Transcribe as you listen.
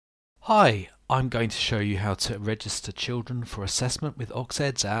Hi, I'm going to show you how to register children for assessment with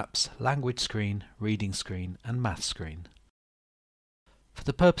OxEd's apps, LanguageScreen, ReadingScreen and MathsScreen. For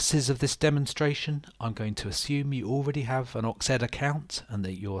the purposes of this demonstration, I'm going to assume you already have an OxEd account and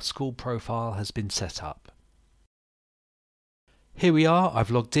that your school profile has been set up. Here we are,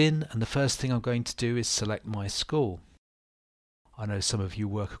 I've logged in, and the first thing I'm going to do is select my school. I know some of you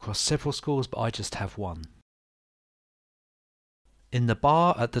work across several schools, but I just have one. In the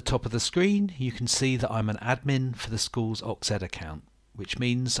bar at the top of the screen, you can see that I'm an admin for the school's OxEd account, which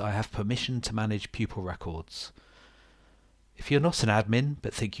means I have permission to manage pupil records. If you're not an admin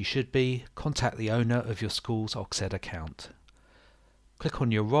but think you should be, contact the owner of your school's OxEd account. Click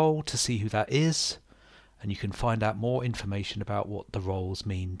on your role to see who that is, and you can find out more information about what the roles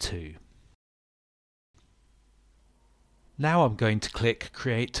mean too. Now I'm going to click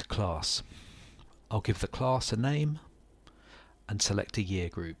Create Class. I'll give the class a name and select a year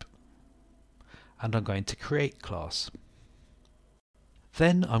group. And I'm going to create class.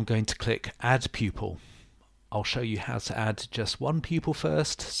 Then I'm going to click Add Pupil. I'll show you how to add just one pupil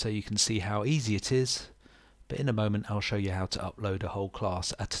first so you can see how easy it is, but in a moment I'll show you how to upload a whole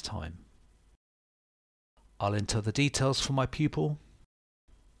class at a time. I'll enter the details for my pupil,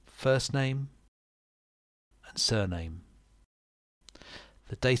 first name and surname.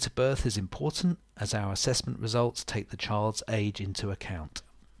 The date of birth is important as our assessment results take the child's age into account.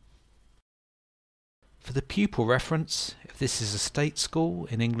 For the pupil reference, if this is a state school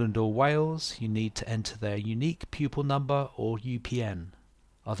in England or Wales, you need to enter their unique pupil number or UPN.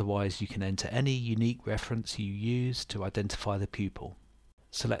 Otherwise, you can enter any unique reference you use to identify the pupil.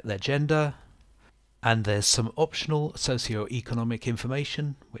 Select their gender, and there's some optional socio-economic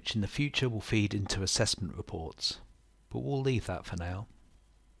information which in the future will feed into assessment reports, but we'll leave that for now.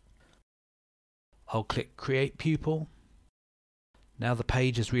 I'll click Create Pupil. Now the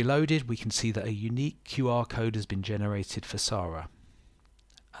page is reloaded, we can see that a unique QR code has been generated for Sarah,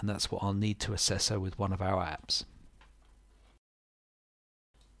 and that's what I'll need to assess her with one of our apps.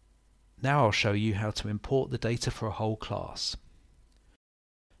 Now I'll show you how to import the data for a whole class.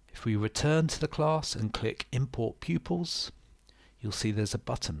 If we return to the class and click Import Pupils, you'll see there's a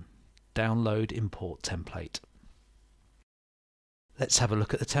button, Download Import Template. Let's have a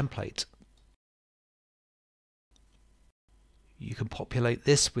look at the template. You can populate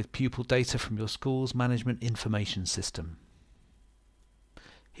this with pupil data from your school's management information system.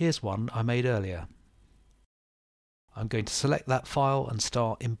 Here's one I made earlier. I'm going to select that file and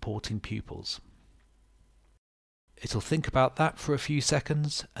start importing pupils. It'll think about that for a few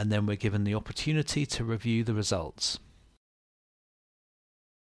seconds, and then we're given the opportunity to review the results.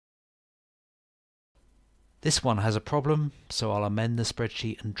 This one has a problem, so I'll amend the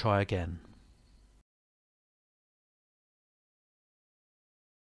spreadsheet and try again.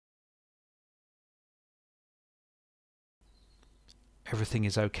 Everything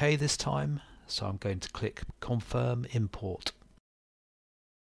is okay this time, so I'm going to click Confirm Import.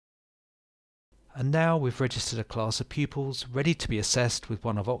 And now we've registered a class of pupils ready to be assessed with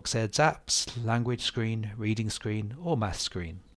one of OxEd's apps, LanguageScreen, ReadingScreen or MathsScreen.